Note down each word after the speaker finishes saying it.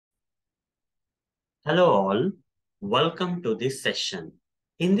Hello all, welcome to this session.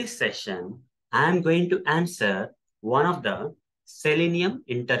 In this session, I am going to answer one of the Selenium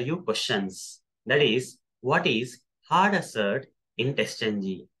interview questions. That is, what is hard assert in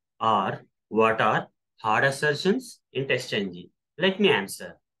TestNG? Or what are hard assertions in TestNG? Let me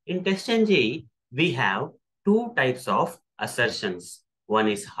answer. In TestNG, we have two types of assertions. One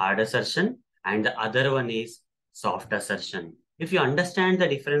is hard assertion and the other one is soft assertion. If you understand the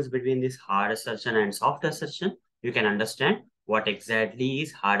difference between this hard assertion and soft assertion, you can understand what exactly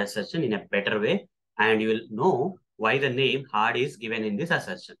is hard assertion in a better way, and you will know why the name hard is given in this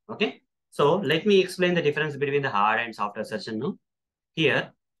assertion. Okay. So let me explain the difference between the hard and soft assertion now.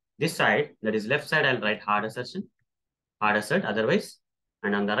 Here, this side, that is left side, I'll write hard assertion, hard assert otherwise.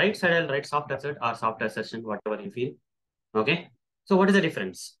 And on the right side, I'll write soft assert or soft assertion, whatever you feel. Okay. So what is the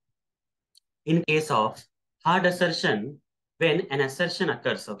difference? In case of hard assertion, when an assertion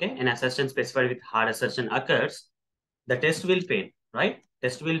occurs, okay, an assertion specified with hard assertion occurs, the test will fail, right?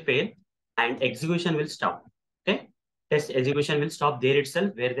 Test will fail and execution will stop, okay? Test execution will stop there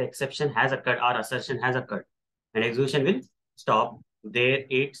itself where the exception has occurred or assertion has occurred, and execution will stop there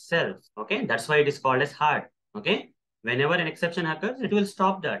itself, okay? That's why it is called as hard, okay? Whenever an exception occurs, it will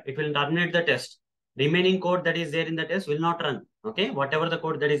stop that. It will terminate the test. Remaining code that is there in the test will not run, okay? Whatever the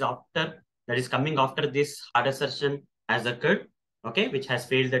code that is coming after this hard assertion has occurred, okay, which has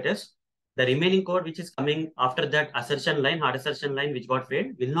failed the test, the remaining code which is coming after that assertion line, hard assertion line, which got failed,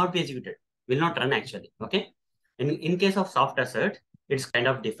 will not be executed, will not run actually, okay? In case of soft assert, it's kind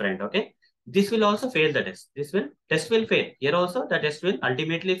of different, okay? This will also fail the test. Test will fail. Here also, the test will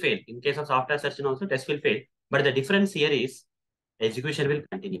ultimately fail. In case of soft assertion also, test will fail. But the difference here is execution will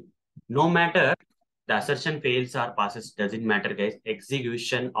continue. No matter the assertion fails or passes, doesn't matter, guys.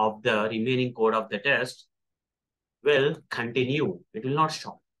 Execution of the remaining code of the test will continue. It will not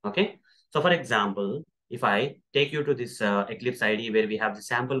stop. Okay. So for example, if I take you to this Eclipse IDE where we have the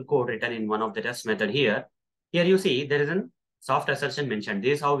sample code written in one of the test method here, you see there is a soft assertion mentioned.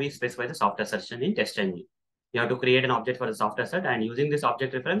 This is how we specify the soft assertion in TestNG. You have to create an object for the soft assert, and using this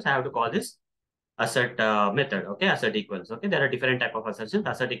object reference, I have to call this assert method. Okay, assert equals. Okay, there are different type of assertions.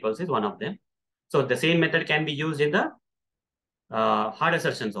 Assert equals is one of them. So the same method can be used in the hard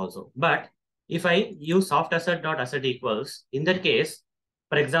assertions also. But if I use soft assert dot assert equals, in that case,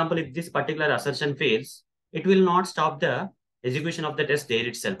 for example, if this particular assertion fails, it will not stop the execution of the test there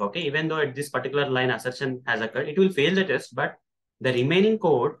itself. Okay, even though at this particular line assertion has occurred, it will fail the test, but the remaining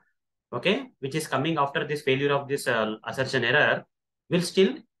code, okay, which is coming after this failure of this assertion error, will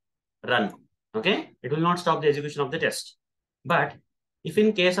still run. Okay, it will not stop the execution of the test. But if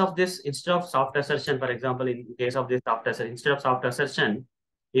in case of this, instead of soft assertion, for example, in case of this soft assertion, instead of soft assertion,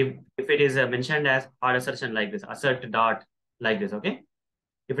 if it is mentioned as hard assertion like this, assert dot like this, okay?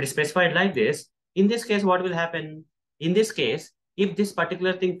 If it is specified like this, in this case, what will happen? In this case, if this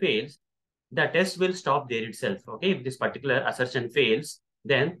particular thing fails, the test will stop there itself, okay? If this particular assertion fails,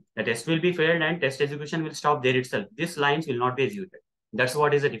 then the test will be failed and test execution will stop there itself. These lines will not be executed. That's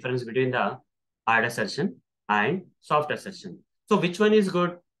what is the difference between the hard assertion and soft assertion. So which one is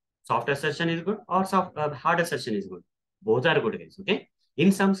good? Soft assertion is good or hard assertion is good? Both are good, guys, okay? In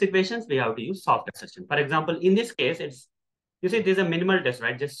some situations, we have to use soft assertion. For example, in this case, you see, there's a minimal test,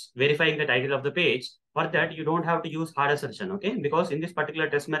 right? Just verifying the title of the page. For that, you don't have to use hard assertion, okay? Because in this particular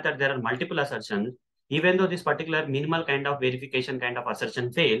test method, there are multiple assertions. Even though this particular minimal kind of verification kind of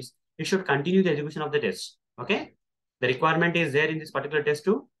assertion fails, you should continue the execution of the test, okay? The requirement is there in this particular test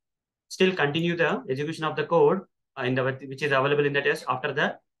to still continue the execution of the code which is available in the test after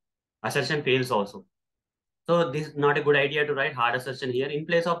the assertion fails also. So this is not a good idea to write hard assertion here. In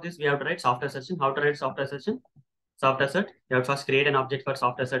place of this, we have to write soft assertion. How to write soft assertion? Soft assert. You have to first create an object for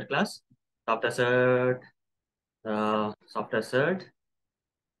soft assert class. Soft assert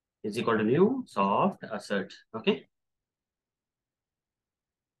is equal to new soft assert. Okay.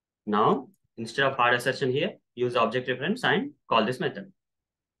 Now, instead of hard assertion here, use object reference and call this method.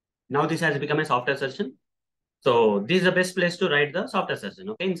 Now this has become a soft assertion. So this is the best place to write the soft assertion.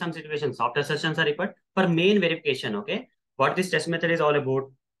 Okay. In some situations, soft assertions are required for main verification. Okay. What this test method is all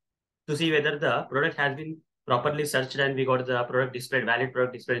about, to see whether the product has been properly searched and we got the product displayed, valid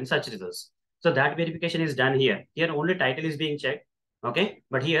product displayed in search results. So that verification is done here. Here only title is being checked. Okay.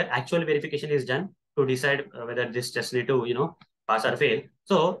 But here actual verification is done to decide whether this test need to, pass or fail.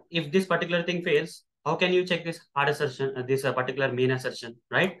 So if this particular thing fails, how can you check this hard assertion, this particular main assertion,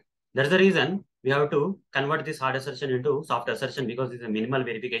 right? That's the reason we have to convert this hard assertion into soft assertion, because it's a minimal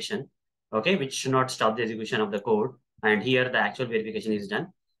verification, okay, which should not stop the execution of the code. And here the actual verification is done.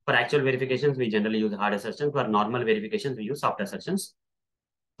 For actual verifications, we generally use hard assertions. For normal verifications, we use soft assertions.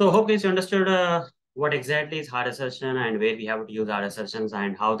 So hope guys you understood what exactly is hard assertion and where we have to use hard assertions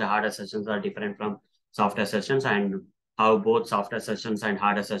and how the hard assertions are different from soft assertions and how both soft assertions and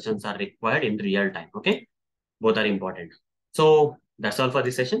hard assertions are required in real time. Okay, both are important. So that's all for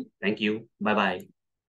this session. Thank you. Bye bye.